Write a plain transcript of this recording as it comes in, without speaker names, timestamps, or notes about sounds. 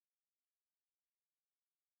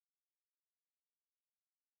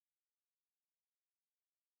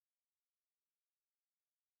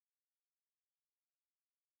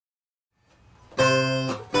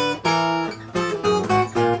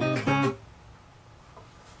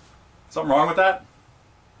Something wrong with that?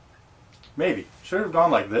 Maybe. Should it have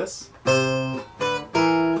gone like this?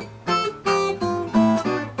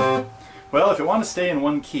 Well, if it wanted to stay in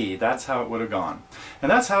one key, that's how it would have gone.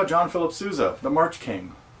 And that's how John Philip Sousa, the March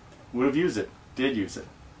King, would have used it, did use it,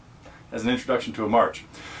 as an introduction to a march.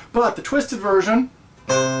 But the twisted version,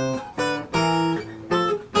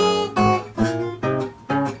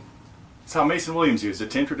 it's how Mason Williams used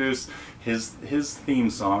it to introduce his theme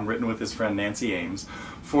song, written with his friend Nancy Ames,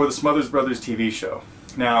 for the Smothers Brothers TV show.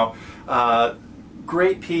 Now,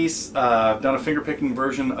 great piece. I've done a finger-picking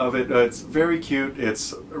version of it. It's very cute.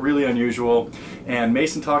 It's really unusual. And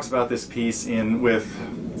Mason talks about this piece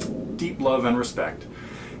with deep love and respect,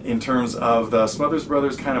 in terms of the Smothers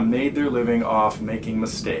Brothers kind of made their living off making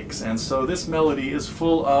mistakes. And so this melody is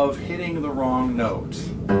full of hitting the wrong note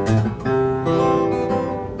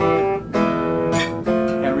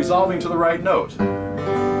and resolving to the right note.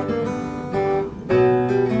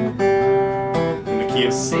 In the key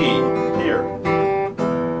of C here.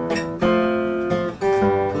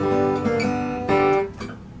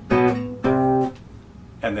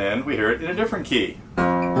 And then we hear it in a different key.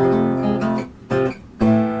 And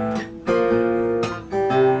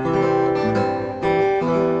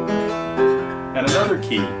another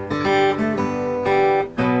key.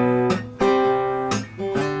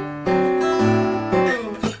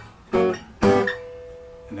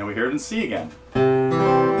 And then we hear it in C again.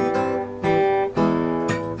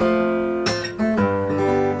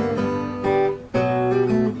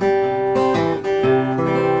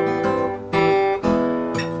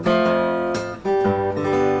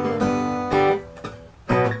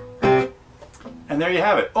 And there you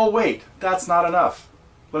have it. Oh wait, that's not enough.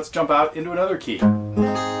 Let's jump out into another key. Can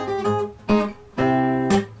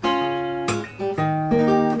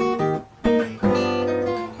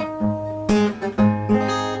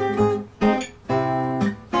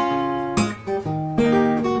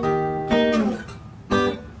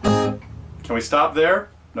we stop there?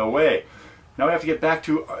 No way. Now we have to get back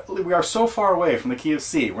to, we are so far away from the key of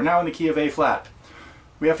C. We're now in the key of A flat.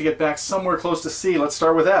 We have to get back somewhere close to C. Let's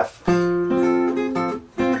start with F.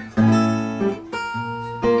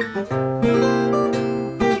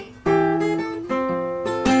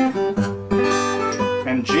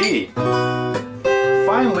 And G.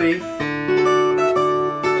 Finally,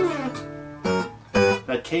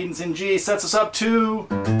 that cadence in G sets us up to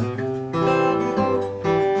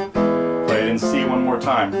play it in C one more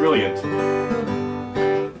time. Brilliant.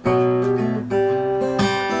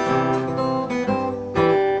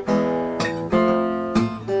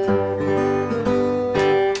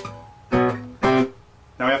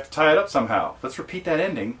 Now we have to tie it up somehow. Let's repeat that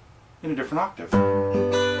ending in a different octave.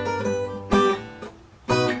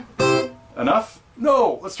 Enough?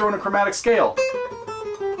 No! Let's throw in a chromatic scale.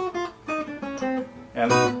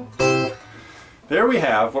 And there we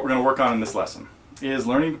have what we're going to work on in this lesson, is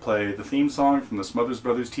learning to play the theme song from the Smothers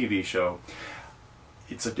Brothers TV show.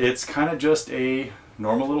 It's kind of just a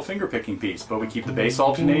normal little finger-picking piece, but we keep the bass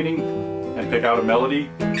alternating and pick out a melody,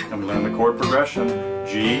 and we learn the chord progression.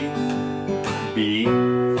 G, B,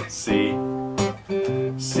 C,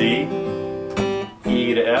 C,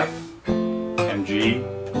 E to F, and G.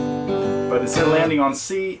 But instead of landing on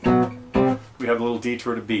C, we have a little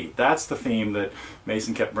detour to B. That's the theme that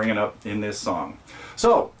Mason kept bringing up in this song.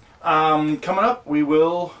 So, coming up, we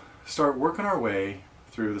will start working our way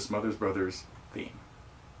through the Smothers Brothers theme.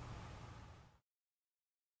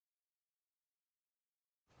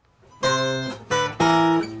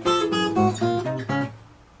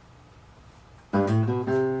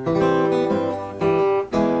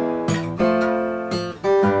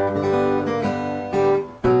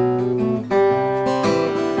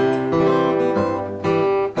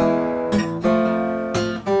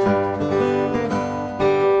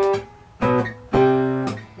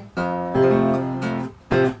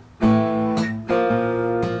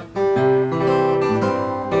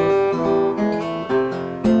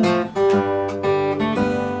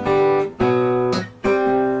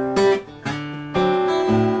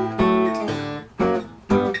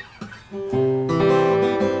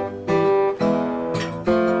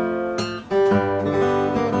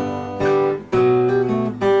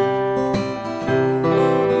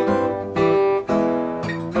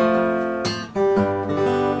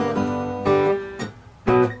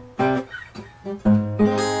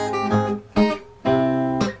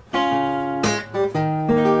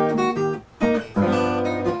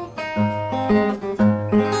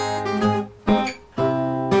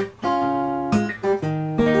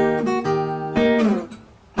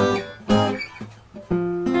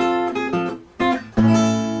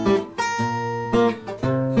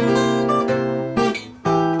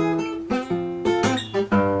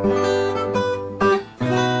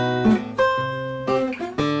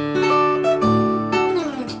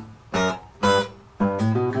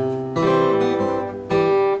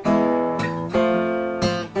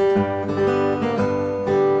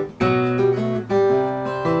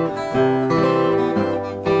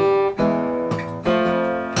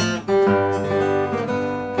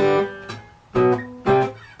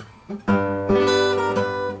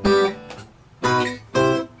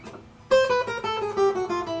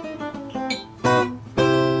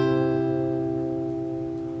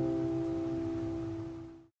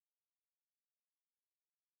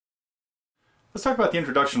 Let's talk about the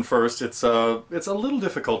introduction first. It's a little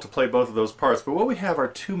difficult to play both of those parts, but what we have are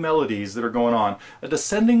two melodies that are going on. A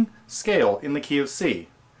descending scale in the key of C.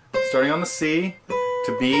 Starting on the C,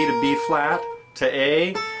 to B flat, to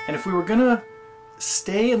A, and if we were going to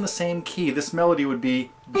stay in the same key, this melody would be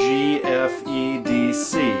G, F, E, D,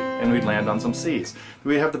 C, and we'd land on some Cs.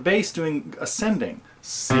 We'd have the bass doing ascending,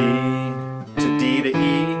 C to D to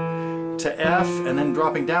E to F, and then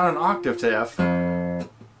dropping down an octave to F.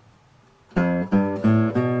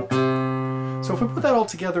 So if we put that all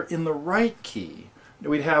together in the right key,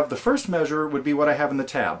 we'd have the first measure would be what I have in the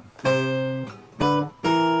tab. And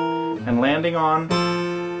landing on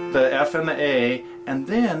the F and the A, and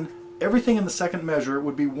then everything in the second measure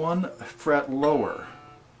would be one fret lower.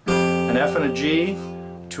 An F and a G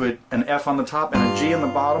to an F on the top and a G on the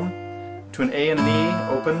bottom, to an A and an E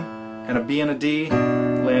open, and a B and a D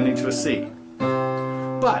landing to a C.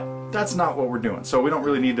 But that's not what we're doing, so we don't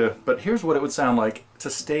really need to, but here's what it would sound like to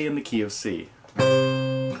stay in the key of C.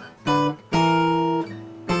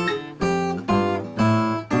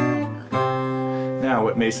 Now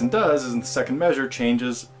what Mason does is in the second measure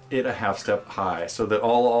changes it a half step high, so that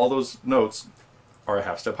all those notes are a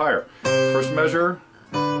half step higher. First measure,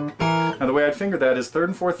 now the way I'd finger that is third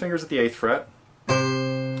and fourth fingers at the 8th fret,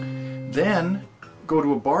 then go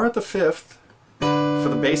to a bar at the 5th for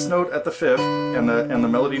the bass note at the 5th, and the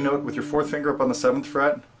melody note with your 4th finger up on the 7th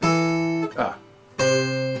fret.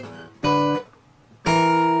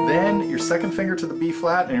 Then your 2nd finger to the B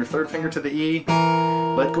flat and your 3rd finger to the E.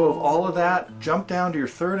 Let go of all of that, jump down to your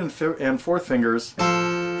 3rd and 4th fingers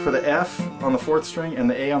for the F on the 4th string and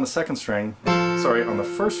the A on the 2nd string, sorry, on the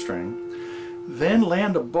 1st string. Then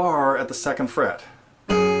land a bar at the 2nd fret.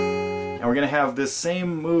 And we're going to have this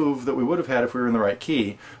same move that we would have had if we were in the right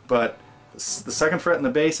key, but the 2nd fret in the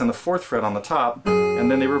bass and the 4th fret on the top,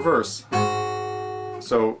 and then they reverse.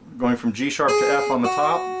 So going from G sharp to F on the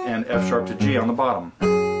top and F sharp to G on the bottom.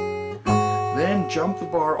 Then jump the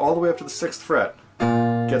bar all the way up to the 6th fret.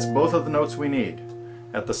 Gets both of the notes we need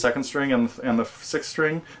at the 2nd string and the 6th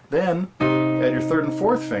string. Then at your 3rd and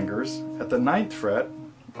 4th fingers at the 9th fret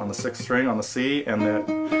on the 6th string on the C and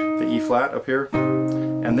the E flat up here.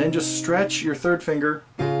 And then just stretch your 3rd finger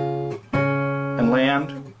and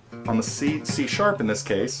land on the C sharp in this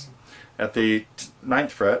case at the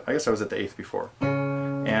 9th fret. I guess I was at the 8th before.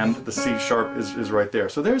 And the C sharp is right there.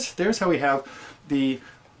 So there's how we have the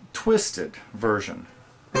twisted version.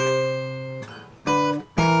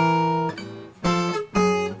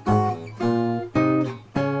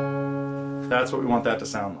 That's what we want that to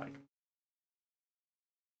sound like.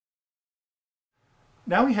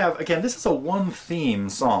 Now we have, again, this is a one theme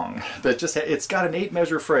song that just, it's got an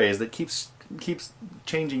 8-measure phrase that keeps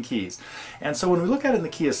changing keys. And so when we look at it in the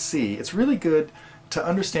key of C, it's really good to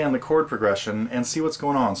understand the chord progression and see what's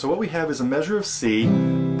going on. So what we have is a measure of C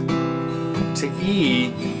to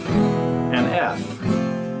E and F.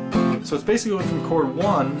 So it's basically going from chord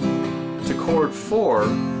 1 to chord 4,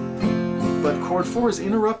 but chord 4 is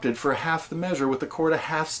interrupted for half the measure with the chord a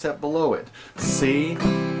half step below it. C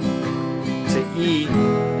to E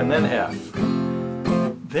and then F.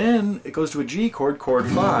 Then it goes to a G chord, chord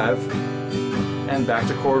 5, and back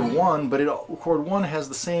to chord 1, but chord 1 has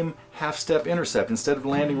the same half step intercept. Instead of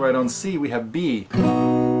landing right on C, we have B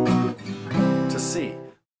to C.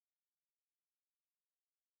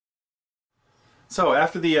 So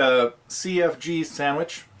after the C, F, G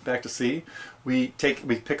sandwich, back to C, we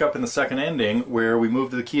pick up in the second ending where we move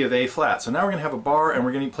to the key of A flat. So now we're going to have a bar and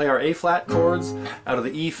we're going to play our A flat chords out of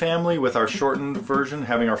the E family with our shortened version,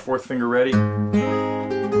 having our 4th finger ready,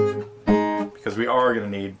 because we are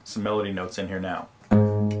going to need some melody notes in here now.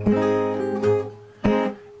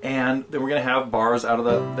 And then we're going to have bars out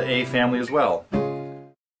of the A family as well.